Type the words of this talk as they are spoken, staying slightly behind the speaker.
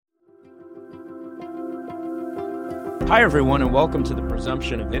Hi, everyone, and welcome to the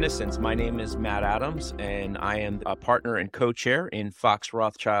Presumption of Innocence. My name is Matt Adams, and I am a partner and co-chair in Fox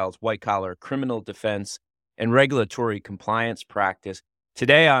Rothschild's white-collar criminal defense and regulatory compliance practice.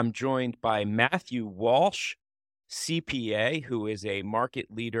 Today, I'm joined by Matthew Walsh, C.P.A., who is a market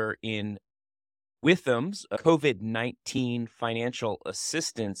leader in Withum's COVID-19 financial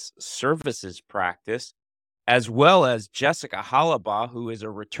assistance services practice, as well as Jessica Hollobaugh, who is a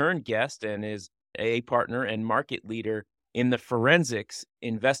return guest and is a partner and market leader in the forensics,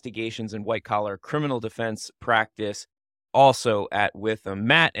 investigations, and white-collar criminal defense practice, also at Withum.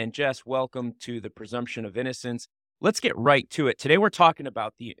 Matt and Jess, welcome to the Presumption of Innocence. Let's get right to it. Today, we're talking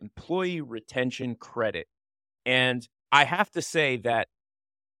about the employee retention credit. And I have to say that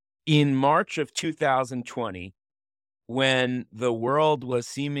in March of 2020, when the world was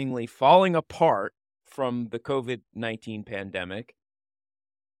seemingly falling apart from the COVID-19 pandemic,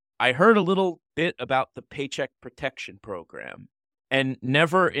 I heard a little bit about the Paycheck Protection Program, and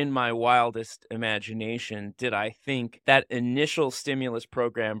never in my wildest imagination did I think that initial stimulus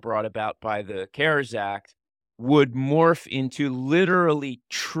program brought about by the CARES Act would morph into literally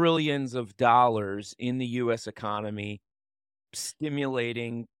trillions of dollars in the U.S. economy,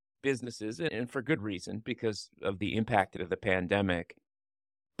 stimulating businesses, and for good reason, because of the impact of the pandemic.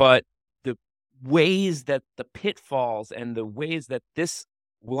 But the ways that the pitfalls and the ways that this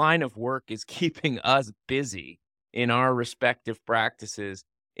line of work is keeping us busy in our respective practices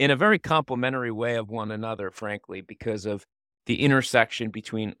in a very complementary way of one another, frankly, because of the intersection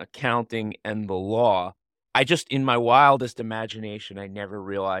between accounting and the law. In my wildest imagination, I never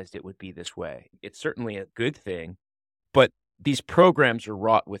realized it would be this way. It's certainly a good thing, but these programs are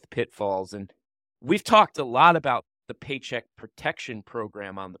wrought with pitfalls. And we've talked a lot about the Paycheck Protection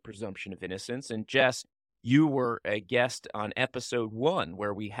Program on the Presumption of Innocence. And Jess, you were a guest on episode 1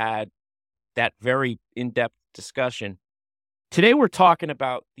 where we had that very in-depth discussion. Today, we're talking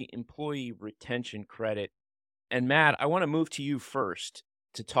about the employee retention credit. And Matt, I want to move to you first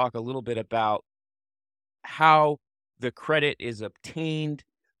to talk a little bit about how the credit is obtained,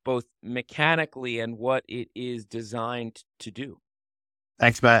 both mechanically and what it is designed to do.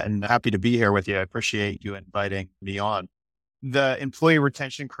 Thanks, Matt, and happy to be here with you. I appreciate you inviting me on. The employee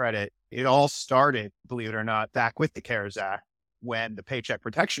retention credit, it all started, believe it or not, back with the CARES Act when the Paycheck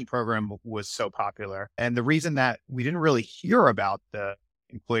Protection Program was so popular. And the reason that we didn't really hear about the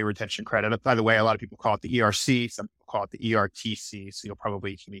employee retention credit, by the way, a lot of people call it the ERC, some people call it the ERTC, so you'll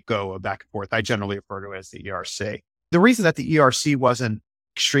probably go back and forth. I generally refer to it as the ERC. The reason that the ERC wasn't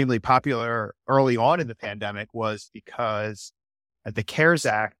extremely popular early on in the pandemic was because the CARES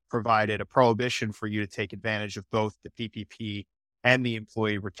Act provided a prohibition for you to take advantage of both the PPP and the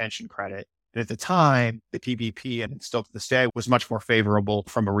employee retention credit. And at the time, the PPP, and still to this day, was much more favorable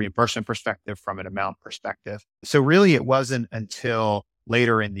from a reimbursement perspective, from an amount perspective. So really, it wasn't until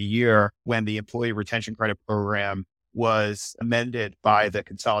later in the year when the employee retention credit program was amended by the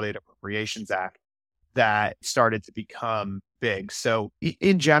Consolidated Appropriations Act that started to become big. So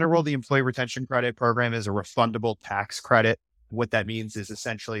in general, the employee retention credit program is a refundable tax credit. What that means is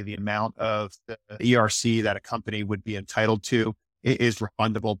essentially the amount of the ERC that a company would be entitled to is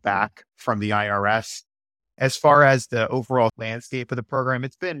refundable back from the IRS. As far as the overall landscape of the program,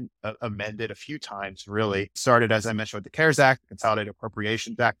 it's been amended a few times, really. It started, as I mentioned, with the CARES Act, the Consolidated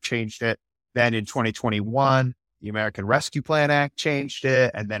Appropriations Act changed it. Then in 2021, the American Rescue Plan Act changed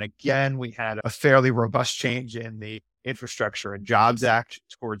it. And then again, we had a fairly robust change in the Infrastructure and Jobs Act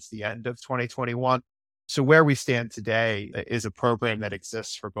towards the end of 2021. So where we stand today is a program that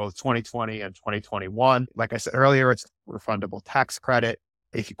exists for both 2020 and 2021. Like I said earlier, it's a refundable tax credit.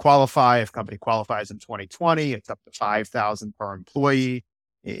 If you qualify, if a company qualifies in 2020, it's up to $5,000 per employee.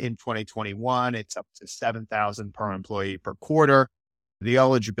 In 2021, it's up to $7,000 per employee per quarter. The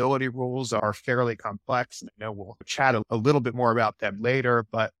eligibility rules are fairly complex. And I know we'll chat a little bit more about them later,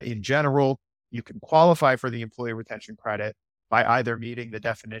 but in general, you can qualify for the employee retention credit by either meeting the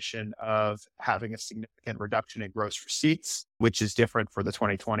definition of having a significant reduction in gross receipts, which is different for the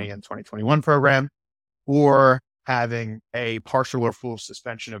 2020 and 2021 program, or having a partial or full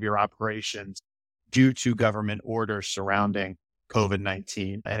suspension of your operations due to government orders surrounding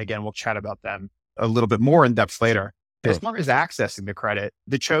COVID-19. And again, we'll chat about them a little bit more in depth later. As far as accessing the credit,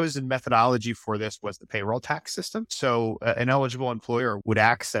 the chosen methodology for this was the payroll tax system. So an eligible employer would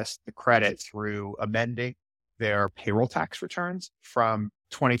access the credit through amending their payroll tax returns from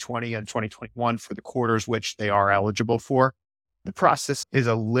 2020 and 2021 for the quarters which they are eligible for. The process is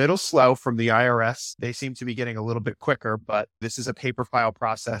a little slow from the IRS. They seem to be getting a little bit quicker, but this is a paper file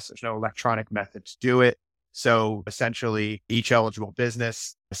process. There's no electronic method to do it. So essentially, each eligible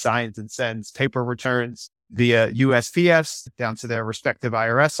business assigns and sends paper returns. via USPS down to their respective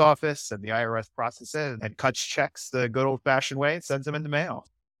IRS office, and the IRS processes it and cuts checks the good old fashioned way and sends them in the mail.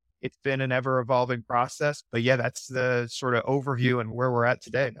 It's been an ever evolving process, but yeah, that's the sort of overview and where we're at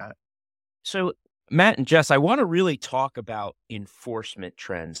today, Matt. So, Matt and Jess, I want to really talk about enforcement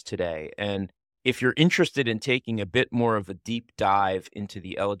trends today. And if you're interested in taking a bit more of a deep dive into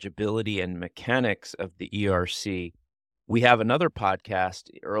the eligibility and mechanics of the ERC, we have another podcast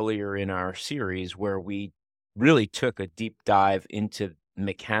earlier in our series where we really took a deep dive into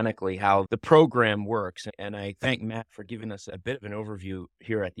mechanically how the program works. And I thank Matt for giving us a bit of an overview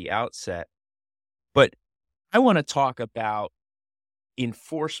here at the outset. But I want to talk about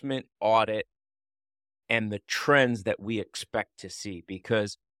enforcement, audit, and the trends that we expect to see,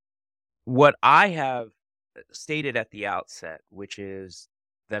 because what I have stated at the outset, which is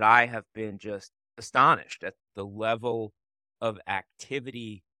that I have been just astonished at the level of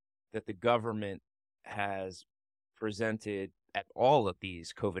activity that the government has presented at all of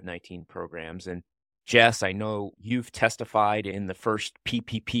these COVID-19 programs. And Jess, I know you've testified in the first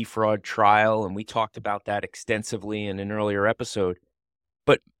PPP fraud trial, and we talked about that extensively in an earlier episode.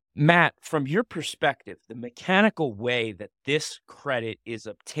 But Matt, from your perspective, the mechanical way that this credit is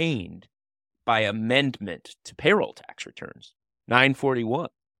obtained by amendment to payroll tax returns, 941,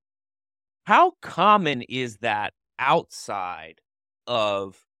 how common is that outside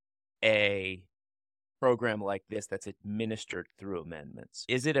of a program like this that's administered through amendments?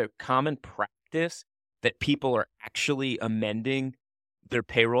 Is it a common practice that people are actually amending their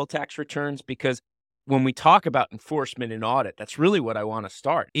payroll tax returns? Because when we talk about enforcement and audit, that's really what I want to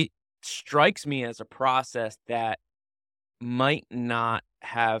start. It strikes me as a process that might not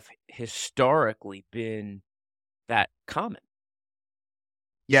have historically been that common.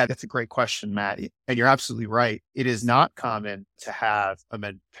 Yeah, that's a great question, Matt. And you're absolutely right. It is not common to have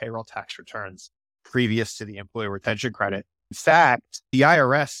amended payroll tax returns previous to the employee retention credit. In fact, the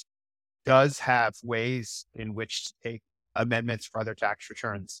IRS does have ways in which to take amendments for other tax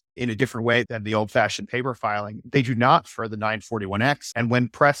returns in a different way than the old-fashioned paper filing. They do not for the 941X. And when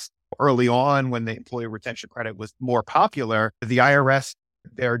pressed early on, when the employee retention credit was more popular, the IRS,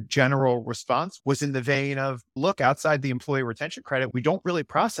 their general response was in the vein of, look, outside the employee retention credit, we don't really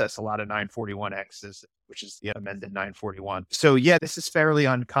process a lot of 941Xs, which is the amended 941. So yeah, this is fairly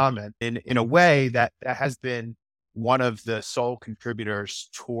uncommon in a way that has been one of the sole contributors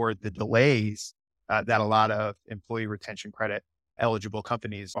toward the delays that a lot of employee retention credit eligible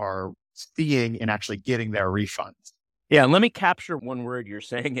companies are seeing in actually getting their refunds. Yeah, let me capture one word you're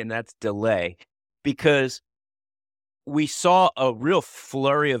saying, and that's delay, because we saw a real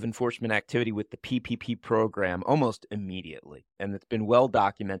flurry of enforcement activity with the PPP program almost immediately. And it's been well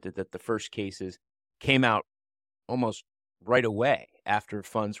documented that the first cases came out almost right away after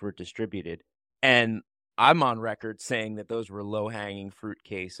funds were distributed. And I'm on record saying that those were low-hanging fruit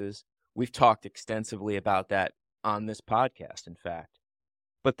cases. We've talked extensively about that on this podcast, in fact.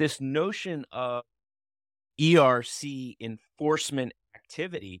 But this notion of ERC enforcement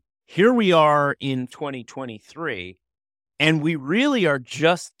activity, here we are in 2023, and we really are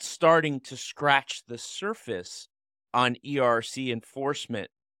just starting to scratch the surface on ERC enforcement.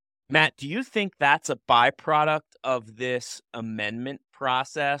 Matt, do you think that's a byproduct of this amendment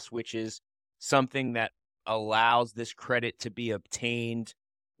process, which is something that allows this credit to be obtained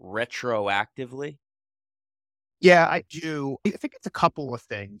retroactively? Yeah, I do. I think it's a couple of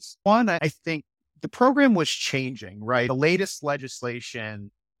things. One, I think the program was changing, right? The latest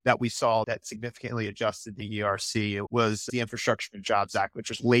legislation that we saw that significantly adjusted the ERC was the Infrastructure and Jobs Act, which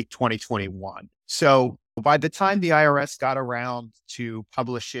was late 2021. So by the time the IRS got around to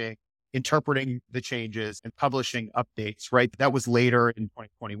interpreting the changes and publishing updates, right? That was later in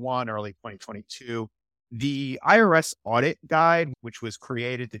 2021, early 2022. The IRS audit guide, which was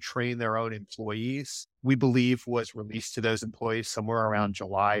created to train their own employees, we believe was released to those employees somewhere around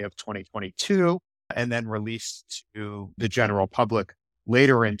July of 2022, and then released to the general public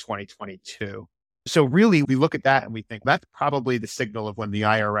later in 2022. So really, we look at that and we think that's probably the signal of when the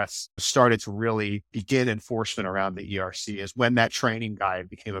IRS started to really begin enforcement around the ERC, is when that training guide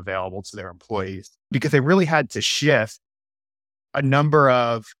became available to their employees, because they really had to shift a number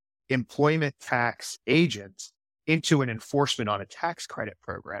of employment tax agents into an enforcement on a tax credit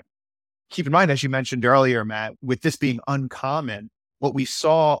program. Keep in mind, as you mentioned earlier, Matt, with this being uncommon, what we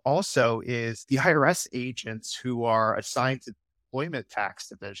saw also is the IRS agents who are assigned to the employment tax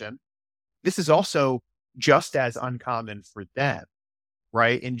division. This is also just as uncommon for them,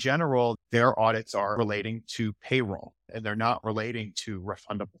 right? In general, their audits are relating to payroll and they're not relating to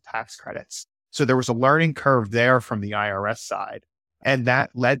refundable tax credits. So there was a learning curve there from the IRS side And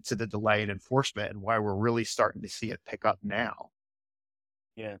that led to the delay in enforcement and why we're really starting to see it pick up now.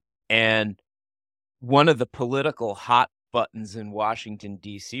 Yeah. And one of the political hot buttons in Washington,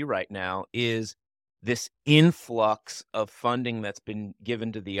 D.C. right now is this influx of funding that's been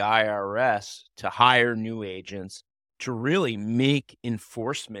given to the IRS to hire new agents to really make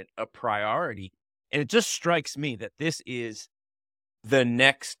enforcement a priority. And it just strikes me that this is the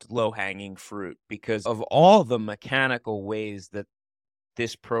next low-hanging fruit because of all the mechanical ways that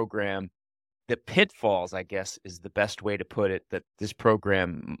this program, the pitfalls, I guess, is the best way to put it, that this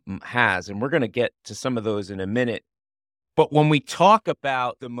program has. And we're going to get to some of those in a minute. But when we talk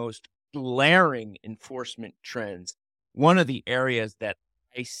about the most glaring enforcement trends, one of the areas that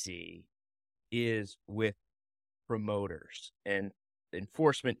I see is with promoters and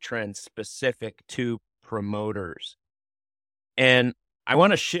enforcement trends specific to promoters. And I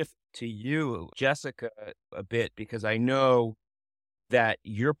want to shift to you, Jessica, a bit, because I know that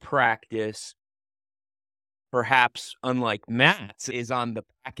your practice, perhaps unlike Matt's, is on the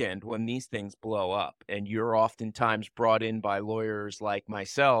back end when these things blow up. And you're oftentimes brought in by lawyers like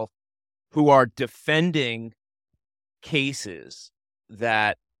myself who are defending cases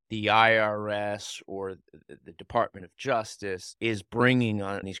that the IRS or the Department of Justice is bringing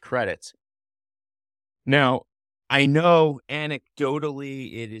on these credits. Now, I know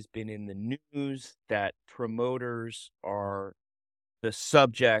anecdotally it has been in the news that promoters are the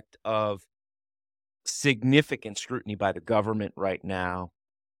subject of significant scrutiny by the government right now.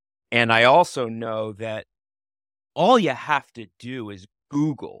 And I also know that all you have to do is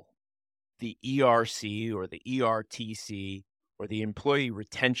Google the ERC or the ERTC or the Employee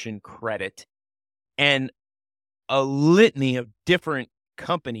Retention Credit, and a litany of different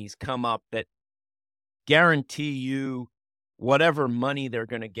companies come up that guarantee you whatever money they're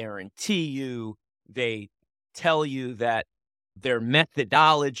going to guarantee you. They tell you that their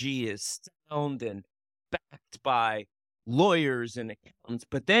methodology is sound and backed by lawyers and accountants.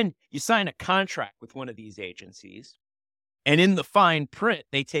 But then you sign a contract with one of these agencies, and in the fine print,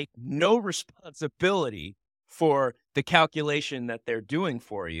 they take no responsibility for the calculation that they're doing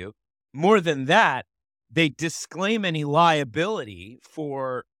for you. More than that, they disclaim any liability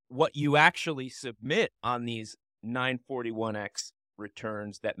for what you actually submit on these 941X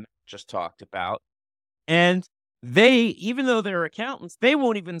returns that Matt just talked about. And they, even though they're accountants, they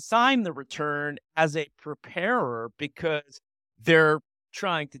won't even sign the return as a preparer because they're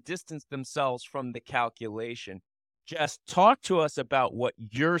trying to distance themselves from the calculation. Just talk to us about what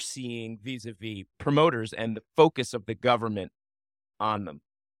you're seeing vis-a-vis promoters and the focus of the government on them.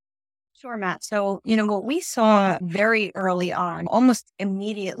 Sure, Matt. So, what we saw very early on, almost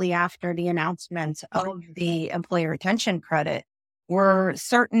immediately after the announcement of the employee retention credit, were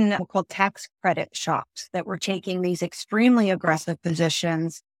certain called tax credit shops that were taking these extremely aggressive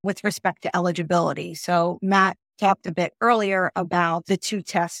positions with respect to eligibility. So Matt talked a bit earlier about the two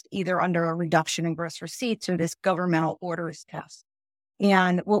tests, either under a reduction in gross receipts or this governmental orders test.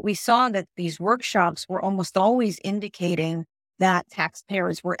 And what we saw that these workshops were almost always indicating that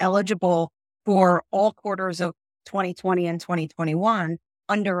taxpayers were eligible for all quarters of 2020 and 2021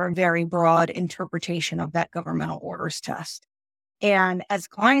 under a very broad interpretation of that governmental orders test. And as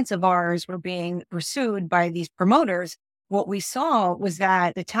clients of ours were being pursued by these promoters, what we saw was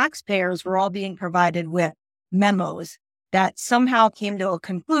that the taxpayers were all being provided with memos that somehow came to a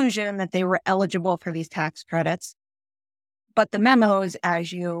conclusion that they were eligible for these tax credits. But the memos,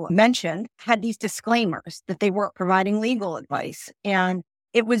 as you mentioned, had these disclaimers that they weren't providing legal advice. And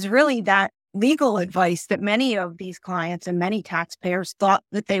it was really that legal advice that many of these clients and many taxpayers thought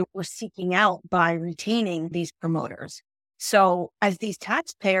that they were seeking out by retaining these promoters. So as these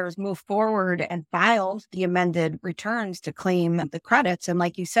taxpayers moved forward and filed the amended returns to claim the credits, and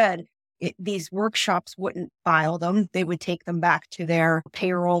like you said, these workshops wouldn't file them. They would take them back to their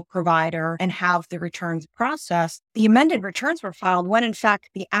payroll provider and have the returns processed. The amended returns were filed when, in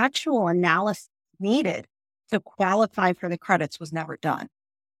fact, the actual analysis needed to qualify for the credits was never done.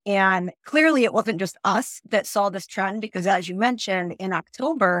 And clearly, it wasn't just us that saw this trend, because as you mentioned, in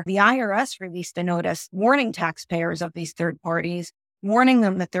October, the IRS released a notice warning taxpayers of these third parties, warning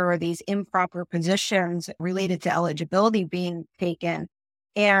them that there are these improper positions related to eligibility being taken,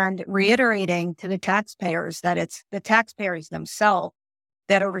 and reiterating to the taxpayers that it's the taxpayers themselves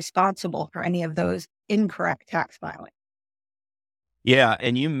that are responsible for any of those incorrect tax filings. Yeah,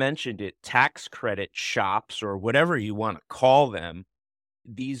 and you mentioned it, tax credit shops or whatever you want to call them.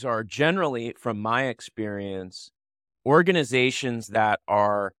 These are generally, from my experience, organizations that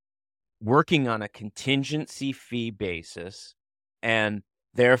are working on a contingency fee basis, and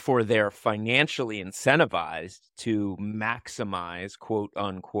Therefore, they're financially incentivized to maximize, quote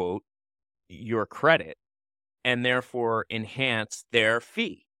unquote, your credit and therefore enhance their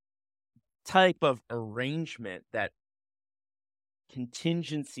fee. Type of arrangement, that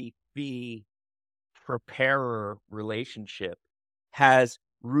contingency fee preparer relationship, has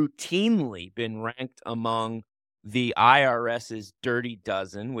routinely been ranked among the IRS's dirty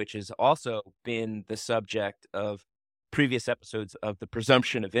dozen, which has also been the subject of previous episodes of the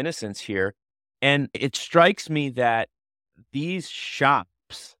Presumption of Innocence here. And it strikes me that these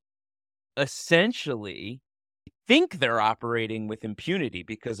shops essentially think they're operating with impunity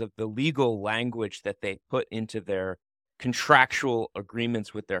because of the legal language that they put into their contractual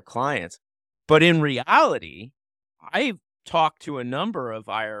agreements with their clients. But in reality, I've talked to a number of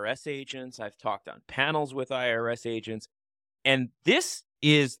IRS agents. I've talked on panels with IRS agents, and this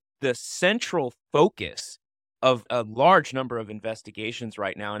is the central focus of a large number of investigations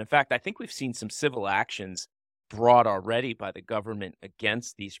right now. And in fact, I think we've seen some civil actions brought already by the government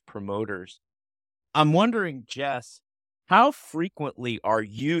against these promoters. I'm wondering, Jess, how frequently are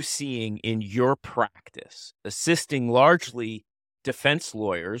you seeing in your practice, assisting largely defense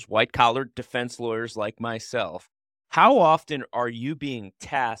lawyers, white-collar defense lawyers like myself, how often are you being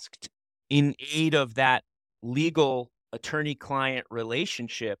tasked in aid of that legal attorney-client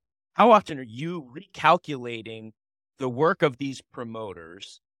relationship? How often are you recalculating the work of these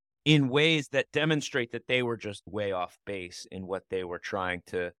promoters in ways that demonstrate that they were just way off base in what they were trying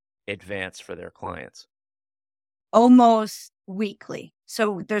to advance for their clients? Almost weekly.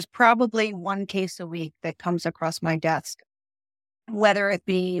 So there's probably one case a week that comes across my desk, whether it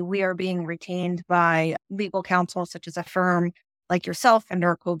be we are being retained by legal counsel, such as a firm like yourself and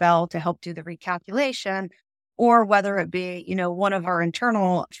or Cobell to help do the recalculation, or whether it be, one of our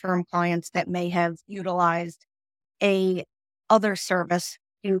internal firm clients that may have utilized a other service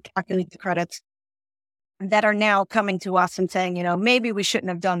to calculate the credits, that are now coming to us and saying, maybe we shouldn't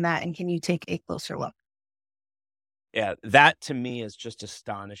have done that. And can you take a closer look? Yeah, that to me is just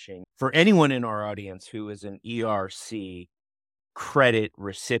astonishing. For anyone in our audience who is an ERC credit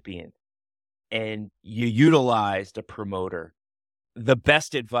recipient and you utilized a promoter, the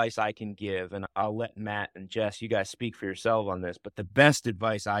best advice I can give, and I'll let Matt and Jess, you guys speak for yourself on this, but the best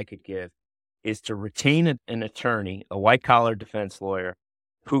advice I could give is to retain an attorney, a white-collar defense lawyer,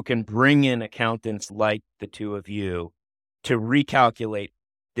 who can bring in accountants like the two of you to recalculate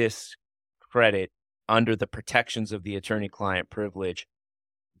this credit under the protections of the attorney-client privilege,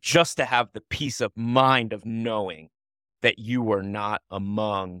 just to have the peace of mind of knowing that you were not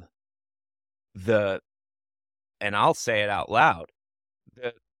among the, and I'll say it out loud,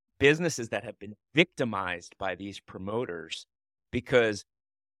 the businesses that have been victimized by these promoters, because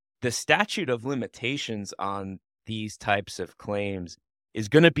the statute of limitations on these types of claims is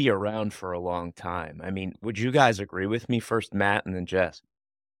going to be around for a long time. I mean, would you guys agree with me? First, Matt, and then Jess.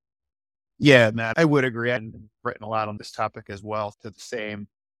 Yeah, Matt, I would agree. I've written a lot on this topic as well to the same.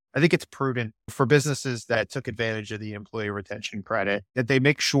 I think it's prudent for businesses that took advantage of the employee retention credit that they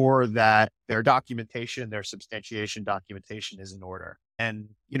make sure that their documentation, their substantiation documentation is in order. And,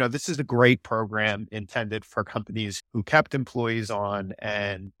 this is a great program intended for companies who kept employees on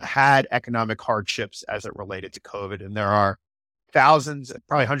and had economic hardships as it related to COVID. And there are thousands,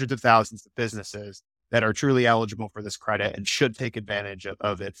 probably hundreds of thousands of businesses that are truly eligible for this credit and should take advantage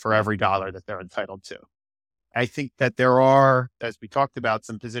of it for every dollar that they're entitled to. I think that there are, as we talked about,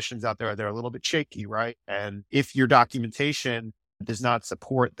 some positions out there that are a little bit shaky, right? And if your documentation does not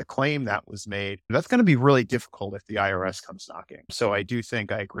support the claim that was made, that's going to be really difficult if the IRS comes knocking. So I do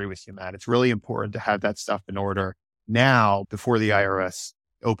think I agree with you, Matt. It's really important to have that stuff in order now before the IRS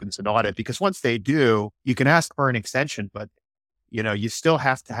opens an audit, because once they do, you can ask for an extension, but you still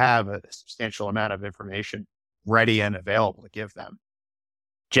have to have a substantial amount of information ready and available to give them.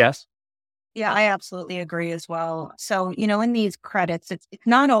 Jess? Yeah, I absolutely agree as well. So, in these credits, it's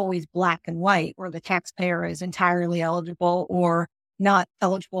not always black and white where the taxpayer is entirely eligible or not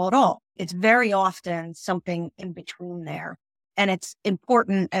eligible at all. It's very often something in between there. And it's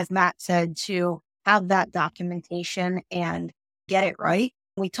important, as Matt said, to have that documentation and get it right.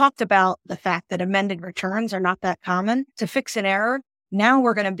 We talked about the fact that amended returns are not that common. To fix an error, now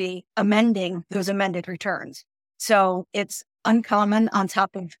we're going to be amending those amended returns. So it's uncommon on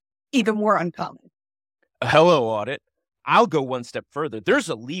top of even more uncommon. Hello, audit. I'll go one step further. There's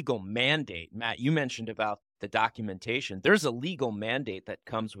a legal mandate. Matt, you mentioned about the documentation. There's a legal mandate that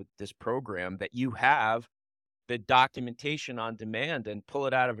comes with this program that you have the documentation on demand and pull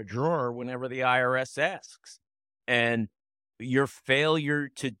it out of a drawer whenever the IRS asks. And your failure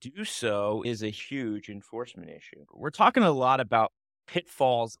to do so is a huge enforcement issue. We're talking a lot about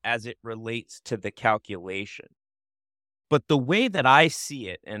pitfalls as it relates to the calculation. But the way that I see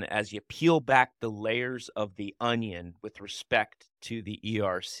it, and as you peel back the layers of the onion with respect to the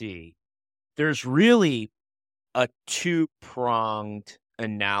ERC, there's really a two-pronged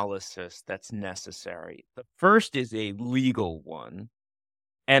analysis that's necessary. The first is a legal one,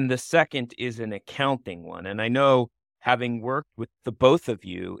 and the second is an accounting one. And I know, having worked with the both of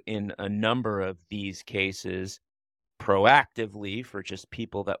you in a number of these cases proactively for just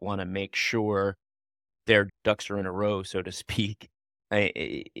people that want to make sure their ducks are in a row, so to speak,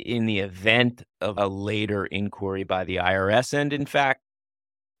 in the event of a later inquiry by the IRS. And in fact,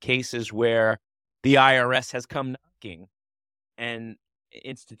 cases where the IRS has come knocking and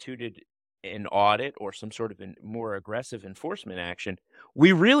instituted an audit or some sort of more aggressive enforcement action,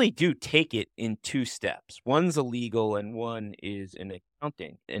 we really do take it in two steps. One's a legal and one is an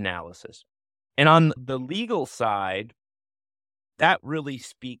accounting analysis. And on the legal side, that really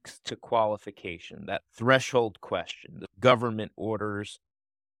speaks to qualification, that threshold question, the government orders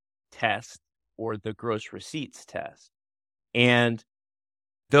test or the gross receipts test. And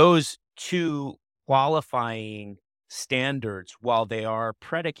those two qualifying standards, while they are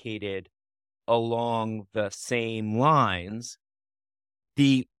predicated along the same lines,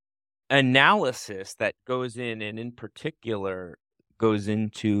 the analysis that goes in, and in particular goes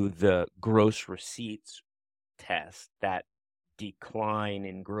into the gross receipts test, that decline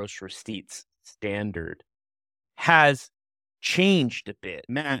in gross receipts standard, has changed a bit.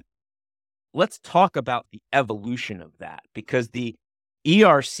 Matt, let's talk about the evolution of that, because the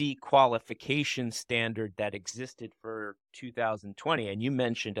ERC qualification standard that existed for 2020, and you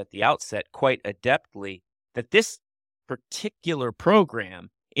mentioned at the outset quite adeptly that this particular program,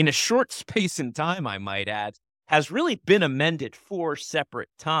 in a short space in time, I might add, has really been amended 4 separate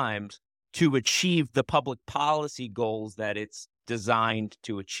times to achieve the public policy goals that it's designed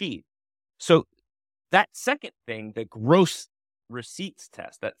to achieve. So that second thing, the gross receipts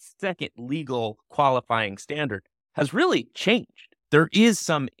test, that second legal qualifying standard, has really changed. There is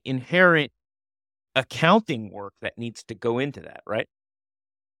some inherent accounting work that needs to go into that, right?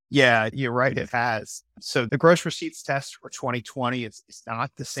 Yeah, you're right. It has. So the gross receipts test for 2020 is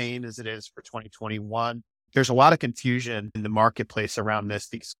not the same as it is for 2021. There's a lot of confusion in the marketplace around this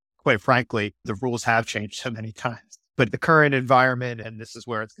because, quite frankly, the rules have changed so many times. But the current environment, and this is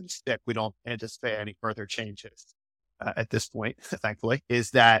where it's going to stick, we don't anticipate any further changes at this point, thankfully,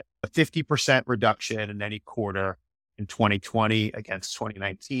 is that a 50% reduction in any quarter in 2020 against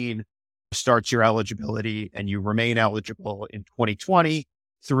 2019 starts your eligibility, and you remain eligible in 2020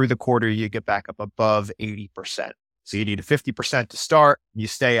 through the quarter you get back up above 80%. So you need a 50% to start, you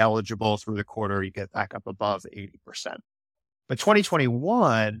stay eligible through the quarter, you get back up above 80%. But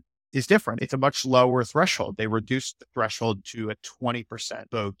 2021 is different. It's a much lower threshold. They reduced the threshold to a 20%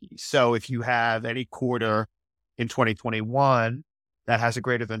 bogey. So if you have any quarter in 2021 that has a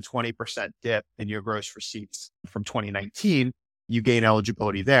greater than 20% dip in your gross receipts from 2019, you gain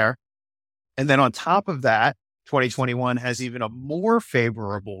eligibility there. And then on top of that, 2021 has even a more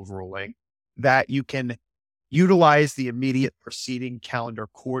favorable ruling that you can utilize the immediate preceding calendar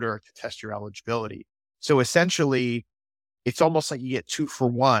quarter to test your eligibility. So essentially, it's almost like you get 2 for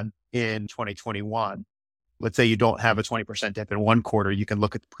 1 in 2021. Let's say you don't have a 20% dip in one quarter, you can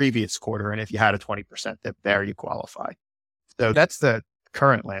look at the previous quarter, and if you had a 20% dip there, you qualify. So that's the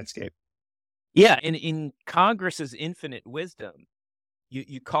current landscape. Yeah, and in Congress's infinite wisdom,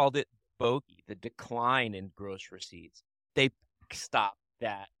 you called it bogey, the decline in gross receipts. They stopped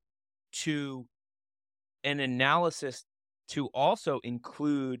that to an analysis to also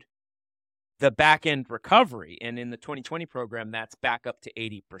include the back end recovery. And in the 2020 program, that's back up to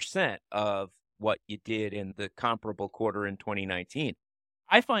 80% of what you did in the comparable quarter in 2019.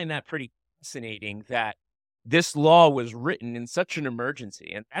 I find that pretty fascinating that this law was written in such an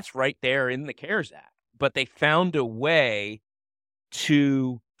emergency, and that's right there in the CARES Act. But they found a way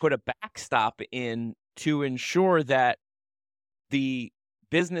to put a backstop in to ensure that the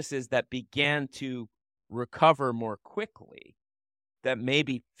businesses that began to recover more quickly, that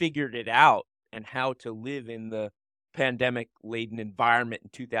maybe figured it out and how to live in the pandemic-laden environment in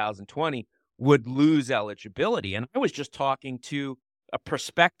 2020, would lose eligibility. And I was just talking to a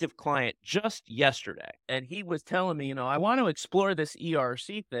prospective client just yesterday, and he was telling me, I want to explore this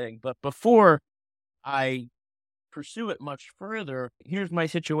ERC thing, but before I pursue it much further, here's my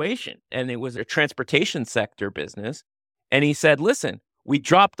situation. And it was a transportation sector business. And he said, listen, we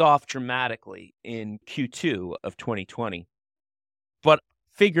dropped off dramatically in Q2 of 2020, but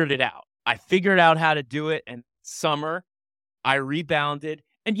figured it out. I figured out how to do it. And summer, I rebounded.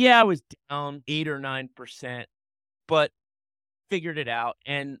 And yeah, I was down 8 or 9%, but figured it out,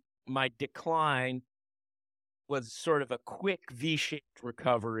 and my decline was sort of a quick V-shaped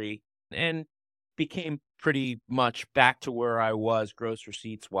recovery and became pretty much back to where I was gross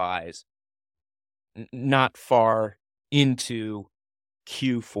receipts wise, not far into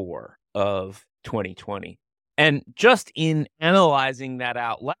Q4 of 2020. And just in analyzing that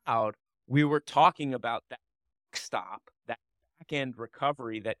out loud, we were talking about that that back end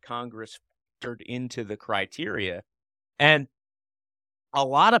recovery that Congress factored into the criteria. And a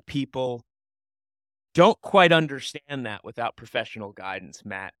lot of people don't quite understand that without professional guidance,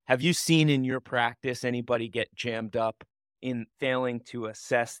 Matt. Have you seen in your practice anybody get jammed up in failing to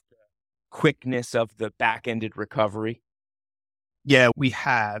assess the quickness of the back-ended recovery? Yeah, we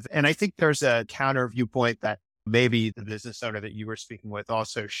have. And I think there's a counter viewpoint that maybe the business owner that you were speaking with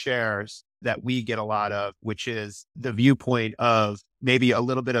also shares that we get a lot of, which is the viewpoint of maybe a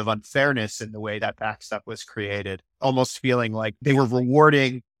little bit of unfairness in the way that backstop was created, almost feeling like they were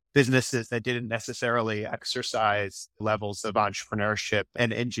rewarding businesses that didn't necessarily exercise levels of entrepreneurship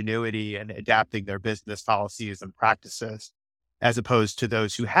and ingenuity and adapting their business policies and practices, as opposed to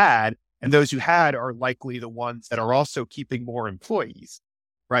those who had. And those who had are likely the ones that are also keeping more employees,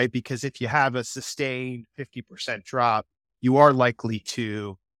 right? Because if you have a sustained 50% drop, you are likely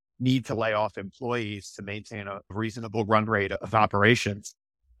to need to lay off employees to maintain a reasonable run rate of operations.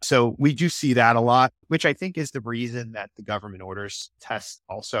 So we do see that a lot, which I think is the reason that the government orders test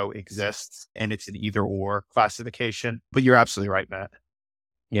also exists, and it's an either or classification. But you're absolutely right, Matt.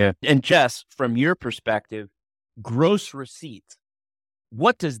 Yeah. And Jess, from your perspective, gross receipts,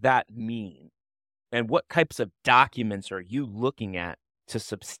 what does that mean? And what types of documents are you looking at to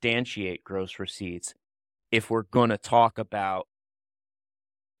substantiate gross receipts if we're going to talk about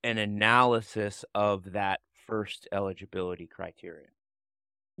an analysis of that first eligibility criteria?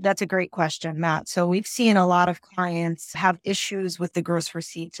 That's a great question, Matt. So we've seen a lot of clients have issues with the gross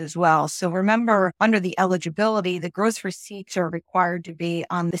receipts as well. So remember, under the eligibility, the gross receipts are required to be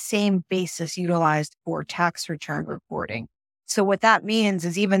on the same basis utilized for tax return reporting. So what that means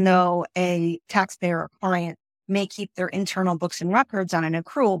is even though a taxpayer or client may keep their internal books and records on an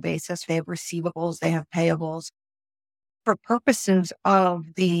accrual basis, they have receivables, they have payables, for purposes of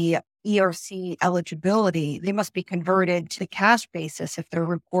the ERC eligibility, they must be converted to the cash basis if they're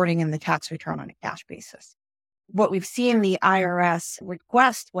reporting in the tax return on a cash basis. What we've seen the IRS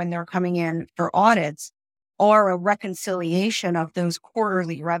request when they're coming in for audits are a reconciliation of those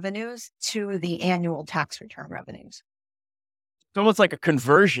quarterly revenues to the annual tax return revenues. It's almost like a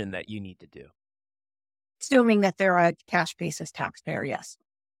conversion that you need to do. Assuming that they're a cash basis taxpayer, yes.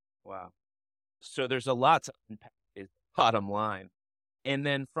 Wow. So there's a lot to unpack, is bottom line. And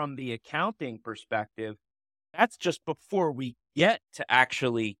then from the accounting perspective, that's just before we get to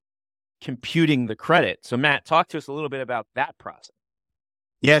actually computing the credit. So Matt, talk to us a little bit about that process.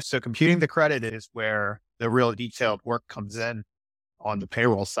 Yeah, so computing the credit is where the real detailed work comes in on the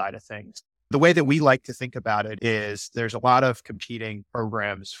payroll side of things. The way that we like to think about it is there's a lot of competing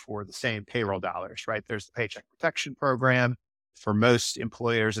programs for the same payroll dollars, right? There's the Paycheck Protection Program. For most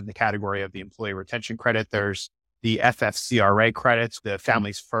employers in the category of the Employee Retention Credit, there's the FFCRA credits, the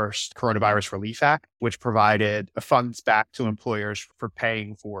Families First Coronavirus Relief Act, which provided funds back to employers for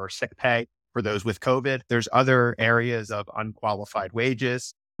paying for sick pay for those with COVID. There's other areas of unqualified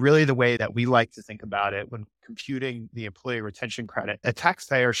wages. Really, the way that we like to think about it when computing the employee retention credit, a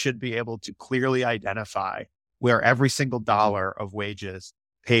taxpayer should be able to clearly identify where every single dollar of wages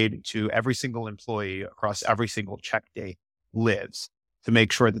paid to every single employee across every single check date lives, to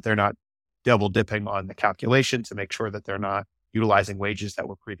make sure that they're not double dipping on the calculation, to make sure that they're not utilizing wages that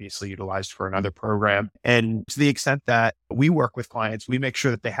were previously utilized for another program. And to the extent that we work with clients, we make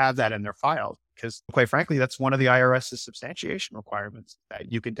sure that they have that in their files, because quite frankly, that's one of the IRS's substantiation requirements,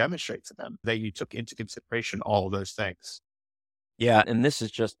 that you can demonstrate to them that you took into consideration all of those things. Yeah, and this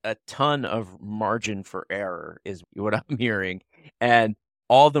is just a ton of margin for error is what I'm hearing. And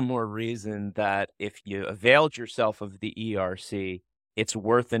all the more reason that if you availed yourself of the ERC, it's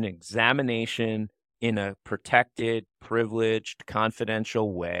worth an examination in a protected, privileged,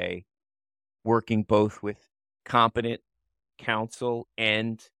 confidential way, working both with competent counsel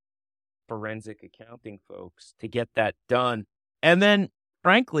and forensic accounting folks to get that done. And then,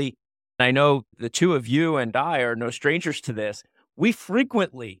 frankly, I know the two of you and I are no strangers to this. We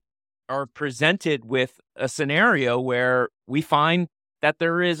frequently are presented with a scenario where we find that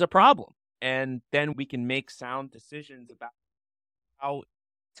there is a problem, and then we can make sound decisions about how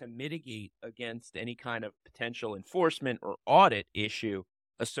to mitigate against any kind of potential enforcement or audit issue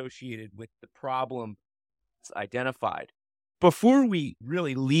associated with the problem that's identified. Before we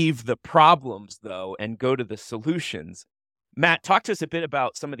really leave the problems, though, and go to the solutions, Matt, talk to us a bit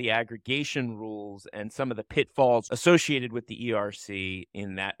about some of the aggregation rules and some of the pitfalls associated with the ERC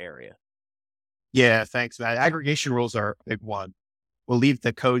in that area. Yeah, thanks, Matt. Aggregation rules are a big one. We'll leave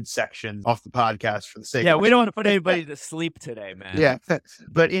the code section off the podcast for the sake Yeah, of we don't want to put anybody to sleep today, man. Yeah.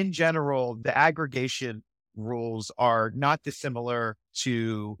 But in general, the aggregation rules are not dissimilar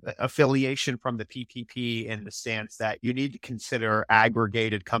to affiliation from the PPP in the stance that you need to consider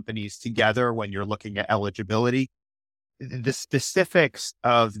aggregated companies together when you're looking at eligibility. The specifics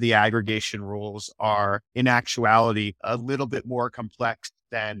of the aggregation rules are, in actuality, a little bit more complex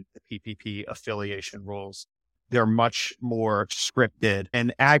than the PPP affiliation rules. They're much more scripted,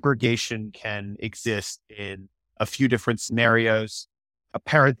 and aggregation can exist in a few different scenarios. A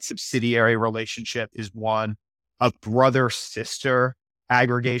parent-subsidiary relationship is one. A brother-sister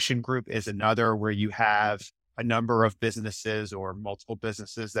aggregation group is another, where you have a number of businesses or multiple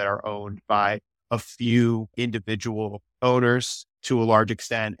businesses that are owned by a few individual owners to a large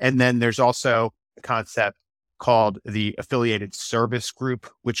extent. And then there's also a concept called the affiliated service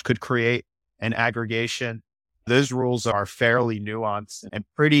group, which could create an aggregation. Those rules are fairly nuanced and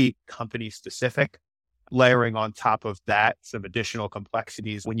pretty company specific. Layering on top of that some additional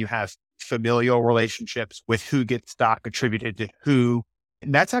complexities when you have familial relationships with who gets stock attributed to who.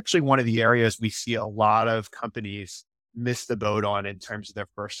 And that's actually one of the areas we see a lot of companies miss the boat on in terms of their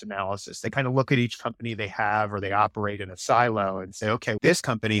first analysis. They kind of look at each company they have or they operate in a silo and say, okay, this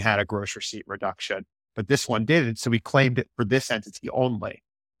company had a gross receipt reduction, but this one didn't. So we claimed it for this entity only.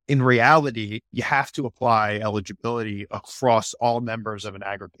 In reality, you have to apply eligibility across all members of an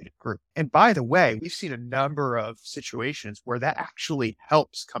aggregated group. And by the way, we've seen a number of situations where that actually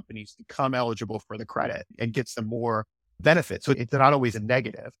helps companies become eligible for the credit and gets them more benefits. So it's not always a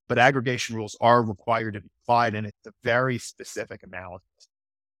negative, but aggregation rules are required to be applied, and it's a very specific analysis.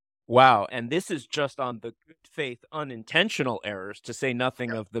 Wow. And this is just on the good faith unintentional errors, to say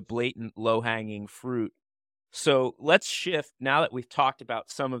nothing of the blatant low-hanging fruit. So let's shift, now that we've talked about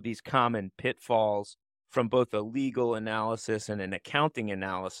some of these common pitfalls from both a legal analysis and an accounting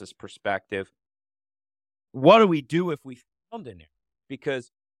analysis perspective. What do we do if we found an error?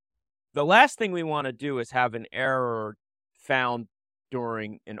 Because the last thing we want to do is have an error found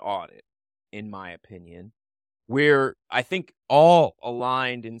during an audit, in my opinion. We're, I think, all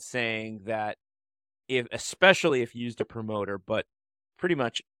aligned in saying that especially if you used a promoter, but pretty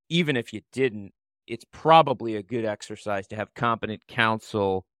much even if you didn't, it's probably a good exercise to have competent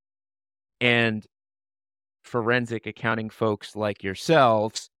counsel and forensic accounting folks like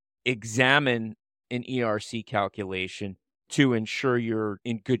yourselves examine an ERC calculation to ensure you're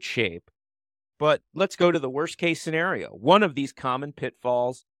in good shape. But let's go to the worst case scenario. One of these common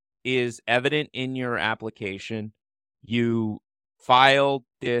pitfalls is evident in your application. You filed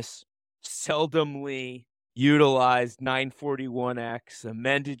this seldomly utilized 941X,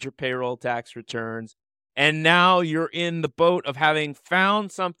 amended your payroll tax returns, and now you're in the boat of having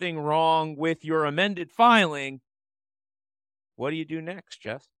found something wrong with your amended filing. What do you do next,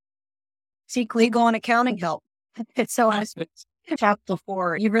 Jess? Seek legal and accounting help. So as talked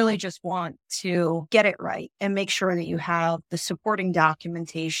before, you really just want to get it right and make sure that you have the supporting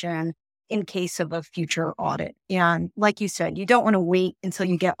documentation in case of a future audit. And like you said, you don't want to wait until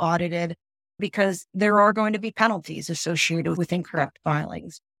you get audited, because there are going to be penalties associated with incorrect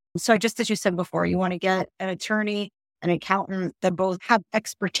filings. So just as you said before, you want to get an attorney, an accountant that both have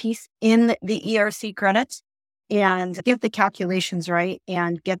expertise in the ERC credits and get the calculations right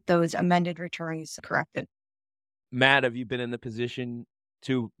and get those amended returns corrected. Matt, have you been in the position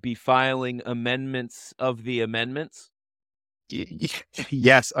to be filing amendments of the amendments?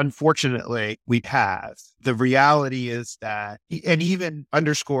 Yes, unfortunately, we have. The reality is that, and even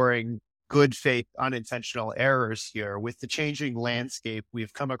underscoring good faith unintentional errors here, with the changing landscape,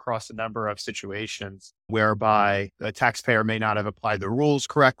 we've come across a number of situations whereby a taxpayer may not have applied the rules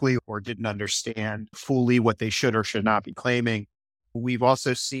correctly or didn't understand fully what they should or should not be claiming. We've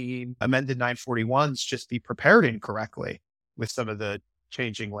also seen amended 941s just be prepared incorrectly with some of the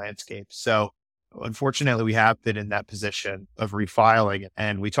changing landscape. So unfortunately, we have been in that position of refiling.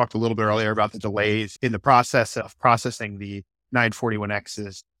 And we talked a little bit earlier about the delays in the process of processing the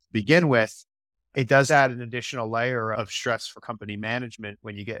 941Xs to begin with. It does add an additional layer of stress for company management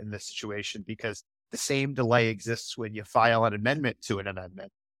when you get in this situation, because the same delay exists when you file an amendment to an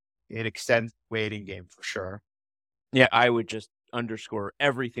amendment. It extends the waiting game for sure. Yeah, I would just underscore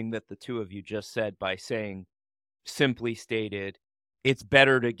everything that the two of you just said by saying, simply stated, it's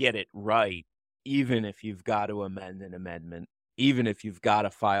better to get it right, even if you've got to amend an amendment, even if you've got to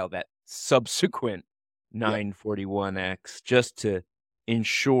file that subsequent 941X, just to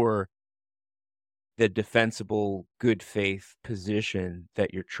ensure the defensible good faith position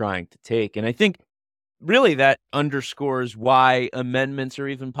that you're trying to take. And I think really that underscores why amendments are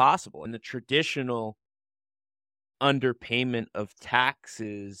even possible. In the traditional underpayment of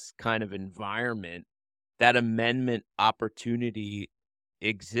taxes kind of environment, that amendment opportunity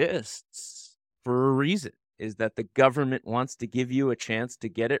exists for a reason, is that the government wants to give you a chance to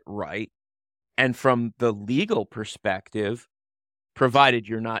get it right. And from the legal perspective, provided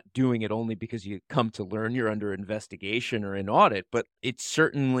you're not doing it only because you come to learn you're under investigation or an audit, but it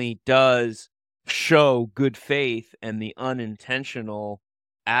certainly does show good faith and the unintentional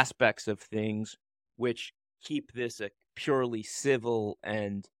aspects of things, which keep this a purely civil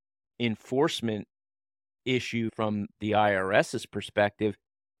and enforcement issue from the IRS's perspective,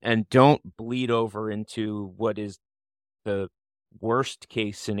 and don't bleed over into what is the worst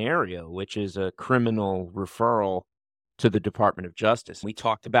case scenario, which is a criminal referral to the Department of Justice. We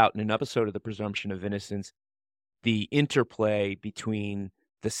talked about in an episode of the Presumption of Innocence the interplay between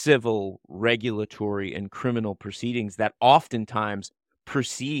the civil, regulatory, and criminal proceedings that oftentimes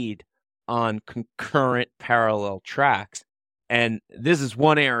proceed on concurrent parallel tracks. And this is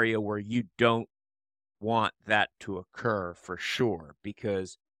one area where you don't want that to occur for sure,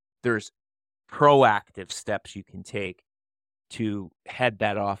 because there's proactive steps you can take to head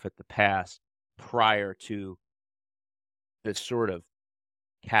that off at the pass prior to the sort of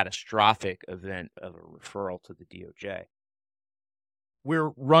catastrophic event of a referral to the DOJ.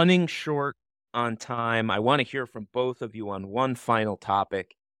 We're running short on time. I want to hear from both of you on one final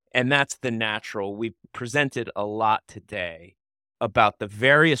topic, and that's the natural. We've presented a lot today about the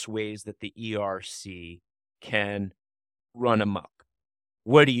various ways that the ERC can run amok.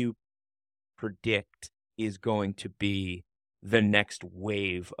 What do you predict is going to be the next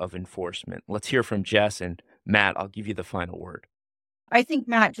wave of enforcement? Let's hear from Jess, and Matt, I'll give you the final word. I think,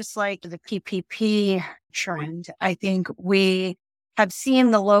 Matt, just like the PPP trend, I think we have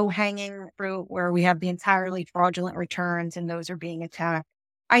seen the low-hanging fruit where we have the entirely fraudulent returns and those are being attacked.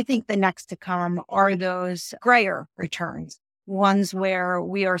 I think the next to come are those grayer returns, ones where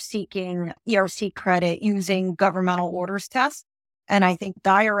we are seeking ERC credit using governmental orders tests. And I think the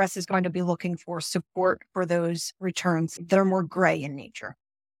IRS is going to be looking for support for those returns that are more gray in nature.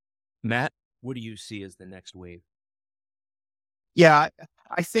 Matt, what do you see as the next wave? Yeah,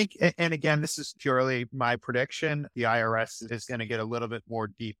 I think, and again, this is purely my prediction, the IRS is going to get a little bit more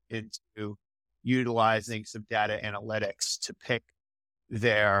deep into utilizing some data analytics to pick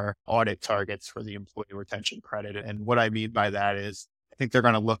their audit targets for the employee retention credit. And what I mean by that is, I think they're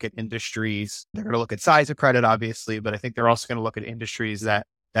going to look at industries. They're going to look at size of credit, obviously, but I think they're also going to look at industries that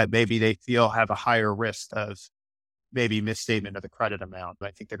maybe they feel have a higher risk of maybe misstatement of the credit amount.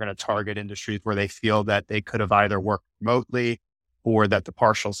 I think they're going to target industries where they feel that they could have either worked remotely or that the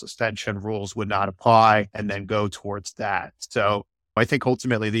partial suspension rules would not apply, and then go towards that. So I think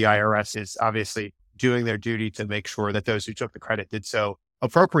ultimately the IRS is obviously doing their duty to make sure that those who took the credit did so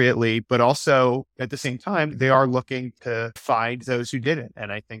appropriately, but also at the same time, they are looking to find those who didn't.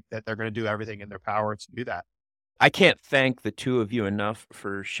 And I think that they're going to do everything in their power to do that. I can't thank the two of you enough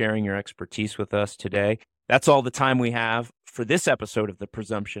for sharing your expertise with us today. That's all the time we have for this episode of the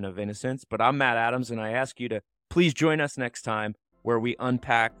Presumption of Innocence, but I'm Matt Adams, and I ask you to please join us next time where we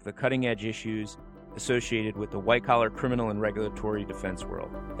unpack the cutting-edge issues associated with the white-collar criminal and regulatory defense world.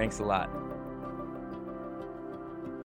 Thanks a lot.